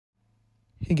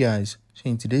Hey guys, so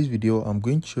in today's video I'm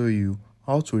going to show you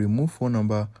how to remove phone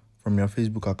number from your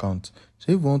Facebook account.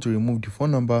 So if you want to remove the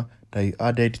phone number that you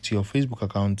added to your Facebook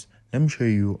account, let me show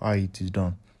you how it is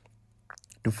done.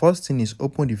 The first thing is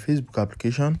open the Facebook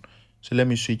application. So let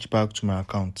me switch back to my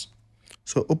account.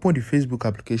 So open the Facebook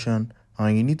application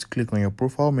and you need to click on your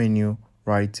profile menu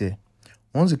right here.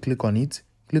 Once you click on it,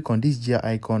 click on this gear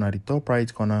icon at the top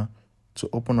right corner to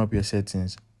open up your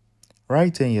settings.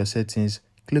 Right here in your settings,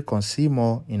 click on see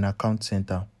more in account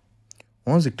center.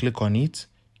 Once you click on it,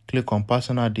 click on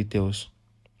personal details.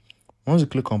 Once you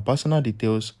click on personal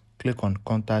details, click on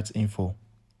contact info.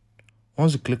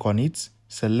 Once you click on it,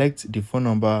 select the phone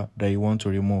number that you want to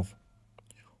remove.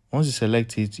 Once you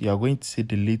select it, you are going to see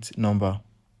delete number.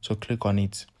 So click on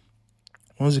it.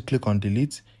 Once you click on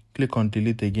delete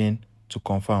again to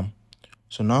confirm.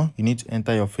 So now you need to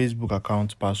enter your Facebook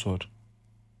account password.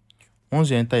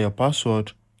 Once you enter your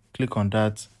password, click on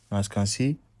that, and as you can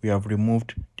see, we have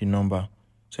removed the number.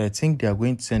 So I think they are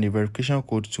going to send a verification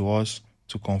code to us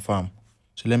to confirm.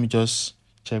 So let me just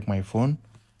check my phone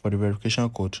for the verification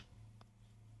code.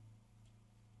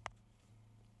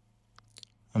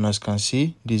 And as you can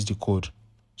see, this is the code.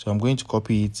 So I'm going to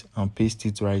copy it and paste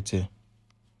it right here.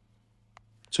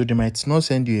 So they might not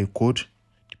send you a code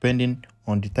depending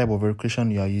on the type of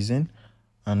verification you are using.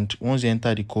 And once you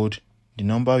enter the code, the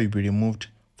number will be removed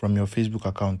from your Facebook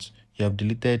account. You have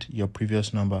deleted your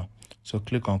previous number. So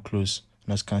click on close.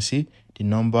 And as you can see, the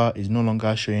number is no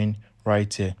longer showing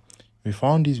right here. If you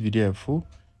found this video helpful,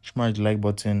 smash the like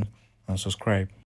button and subscribe.